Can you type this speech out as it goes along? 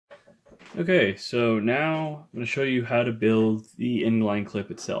Okay, so now I'm going to show you how to build the inline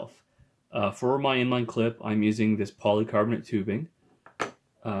clip itself. For my inline clip, I'm using this polycarbonate tubing.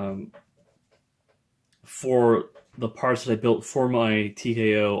 For the parts that I built for my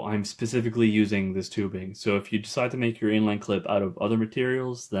TKO, I'm specifically using this tubing. So if you decide to make your inline clip out of other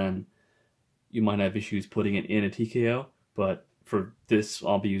materials, then you might have issues putting it in a TKO, but for this,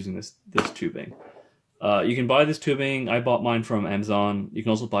 I'll be using this tubing. You can buy this tubing. I bought mine from Amazon. You can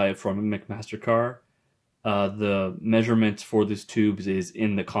also buy it from McMaster-Carr. The measurements for this tube is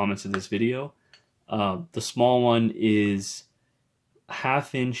in the comments of this video. The small one is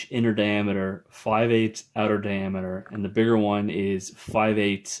 1/2 inch inner diameter, 5/8 outer diameter, and the bigger one is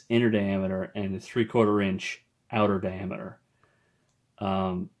 5/8 inner diameter and 3/4 inch outer diameter.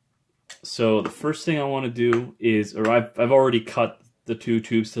 So the first thing I want to do is, or I've already cut the two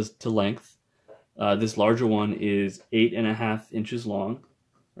tubes to length. This larger one is 8.5 inches long,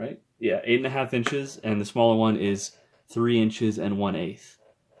 right? Yeah, 8.5 inches, and the smaller one is 3 inches and 1/8.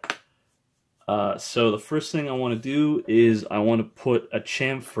 So the first thing I want to do is I want to put a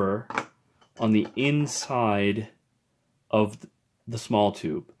chamfer on the inside of the small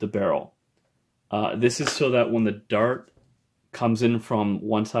tube, the barrel. This is so that when the dart comes in from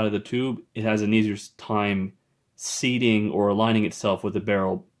one side of the tube, it has an easier time seating or aligning itself with the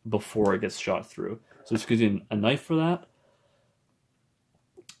barrel before it gets shot through. So just using a knife for that.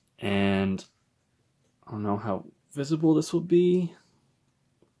 And I don't know how visible this will be.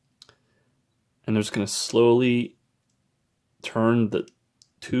 And I'm just going to slowly turn the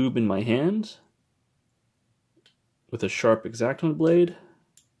tube in my hand with a sharp X-Acto blade.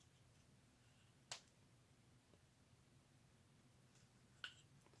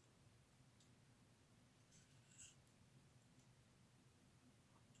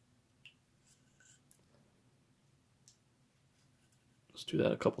 Let's do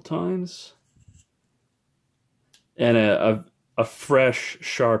that a couple times. And a fresh,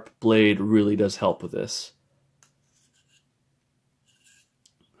 sharp blade really does help with this.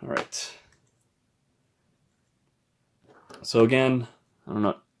 All right. So again, I don't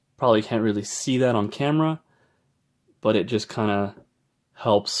know, probably can't really see that on camera, but it just kind of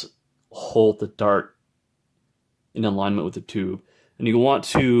helps hold the dart in alignment with the tube. And you want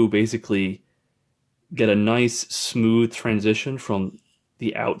to basically get a nice smooth transition from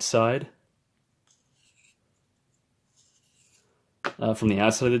the outside, from the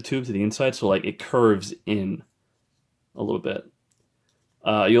outside of the tube to the inside, so like it curves in a little bit.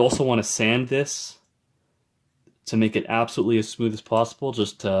 You also want to sand this to make it absolutely as smooth as possible,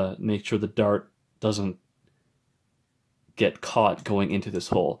 just to make sure the dart doesn't get caught going into this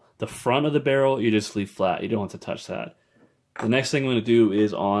hole. The front of the barrel, you just leave flat. You don't have to touch that. The next thing I'm going to do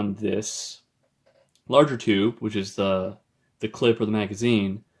is on this larger tube, which is the clip or the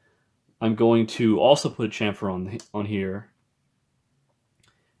magazine, I'm going to also put a chamfer on here,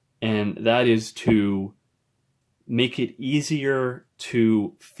 and that is to make it easier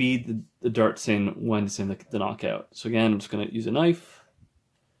to feed the darts in when it's in the knockout. So again, I'm just going to use a knife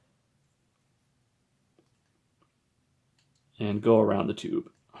and go around the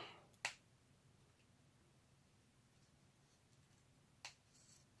tube.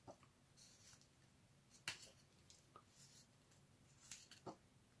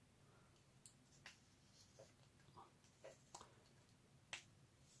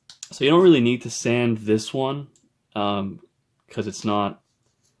 So you don't really need to sand this one, because it's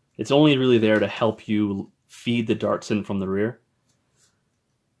only really there to help you feed the darts in from the rear.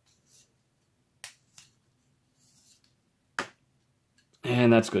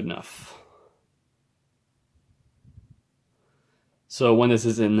 And that's good enough. So when this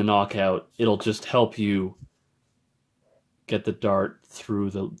is in the knockout, it'll just help you get the dart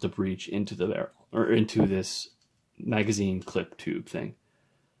through the breech into the barrel, or into this magazine clip tube thing.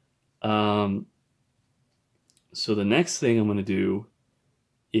 So the next thing I'm going to do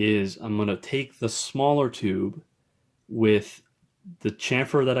is I'm going to take the smaller tube with the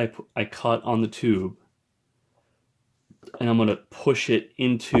chamfer that I cut on the tube, and I'm going to push it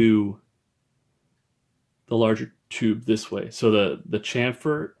into the larger tube this way. So the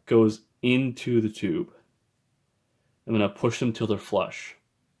chamfer goes into the tube. I'm going to push them till they're flush.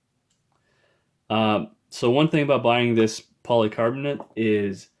 So one thing about buying this polycarbonate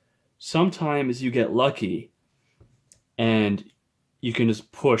is sometimes you get lucky and you can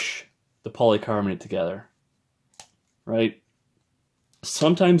just push the polycarbonate together, right?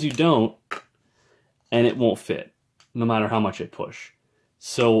 Sometimes you don't, and it won't fit, no matter how much I push.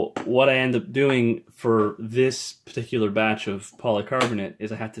 So what I end up doing for this particular batch of polycarbonate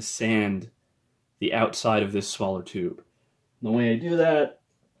is I have to sand the outside of this smaller tube. And the way I do that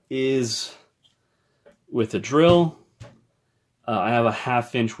is with a drill. I have a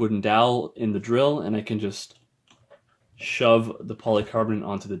 1/2-inch wooden dowel in the drill, and I can just shove the polycarbonate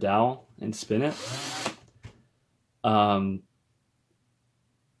onto the dowel and spin it.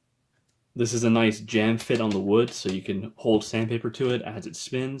 This is a nice jam fit on the wood, so you can hold sandpaper to it as it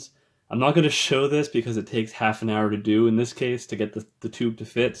spins. I'm not going to show this because it takes half an hour to do in this case to get the tube to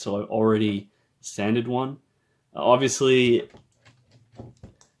fit, so I've already sanded one. Obviously,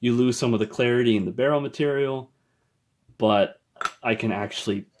 you lose some of the clarity in the barrel material, but I can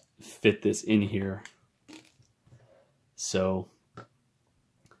actually fit this in here. So,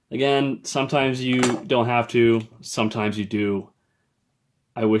 again, sometimes you don't have to, sometimes you do.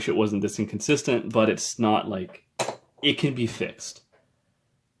 I wish it wasn't this inconsistent, but it's not like, it can be fixed.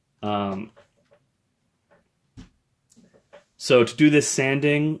 So to do this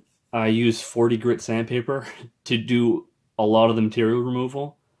sanding, I use 40 grit sandpaper to do a lot of the material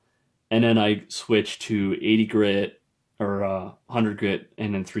removal. And then I switch to 80 grit or 100 grit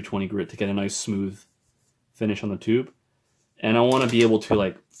and then 320 grit to get a nice smooth finish on the tube. And I want to be able to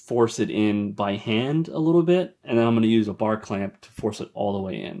like force it in by hand a little bit, and then I'm going to use a bar clamp to force it all the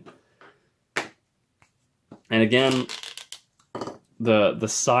way in. And again, the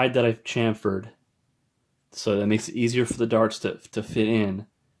side that I've chamfered, so that makes it easier for the darts to fit in,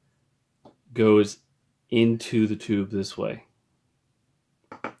 goes into the tube this way.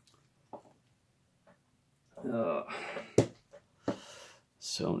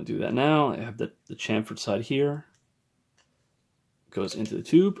 So I'm going to do that now. I have the chamfered side here. Goes into the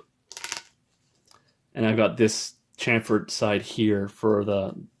tube. And I've got this chamfered side here for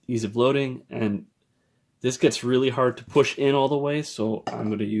the ease of loading. And this gets really hard to push in all the way, so I'm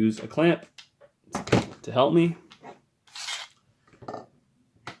going to use a clamp to help me.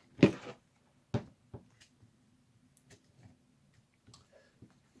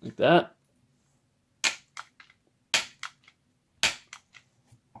 Like that.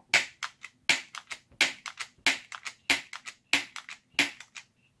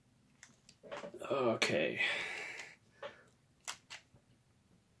 Okay.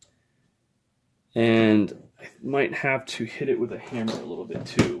 And I might have to hit it with a hammer a little bit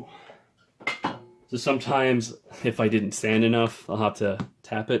too. So sometimes if I didn't sand enough, I'll have to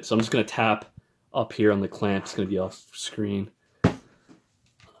tap it. So I'm just going to tap up here on the clamp. It's going to be off screen.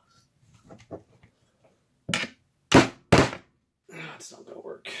 It's not going to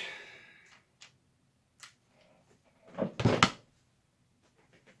work.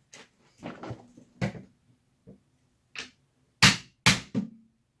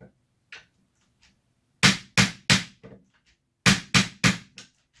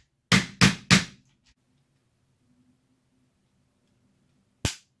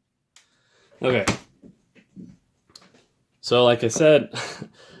 Okay, so like I said,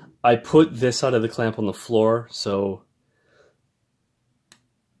 I put this side of the clamp on the floor so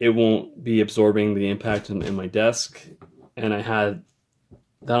it won't be absorbing the impact in my desk, and I had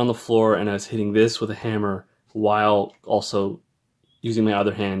that on the floor and I was hitting this with a hammer while also using my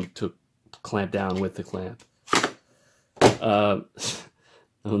other hand to clamp down with the clamp. Not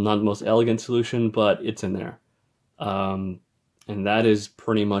the most elegant solution, but it's in there. And that is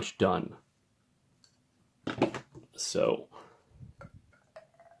pretty much done. So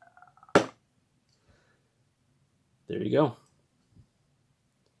there you go.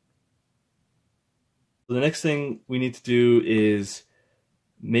 The next thing we need to do is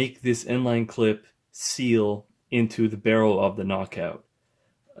make this inline clip seal into the barrel of the knockout.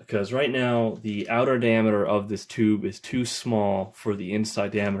 Because right now the outer diameter of this tube is too small for the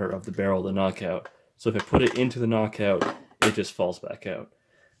inside diameter of the barrel of the knockout. So if I put it into the knockout, it just falls back out.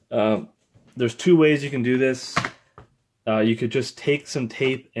 There's two ways you can do this. You could just take some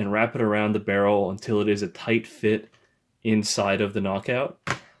tape and wrap it around the barrel until it is a tight fit inside of the knockout.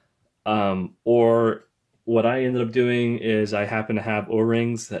 Or what I ended up doing is I happen to have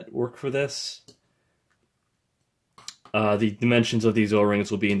O-rings that work for this. The dimensions of these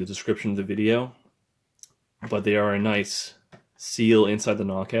O-rings will be in the description of the video, but they are a nice seal inside the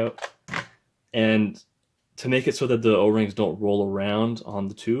knockout. And to make it so that the O-rings don't roll around on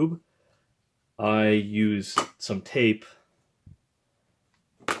the tube, I use some tape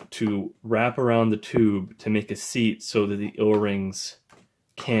to wrap around the tube to make a seat so that the O-rings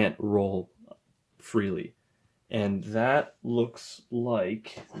can't roll freely. And that looks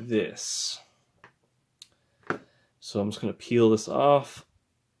like this. So I'm just going to peel this off.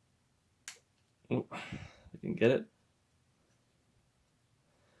 Oh, I can get it.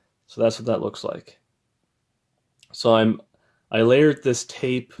 So that's what that looks like. So I layered this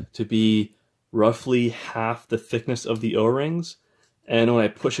tape to be roughly half the thickness of the O-rings, And when I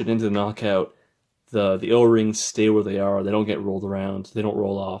push it into the knockout, the O-rings stay where they are. They don't get rolled around. They don't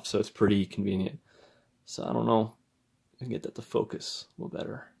roll off, so it's pretty convenient. So I don't know. I can get that to focus a little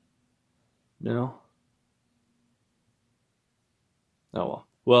better. No? Oh well.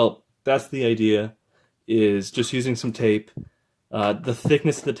 Well, that's the idea, is just using some tape. The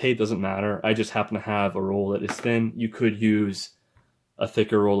thickness of the tape doesn't matter. I just happen to have a roll that is thin. You could use a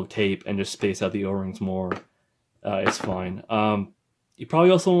thicker roll of tape and just space out the O-rings more. It's fine. You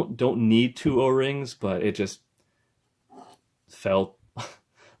probably also don't need 2 O-rings, but it just felt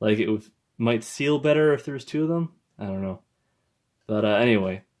like it might seal better if there's 2 of them. I don't know. But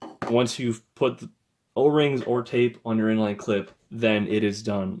anyway, once you've put the O-rings or tape on your inline clip, then it is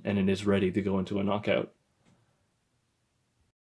done and it is ready to go into a knockout.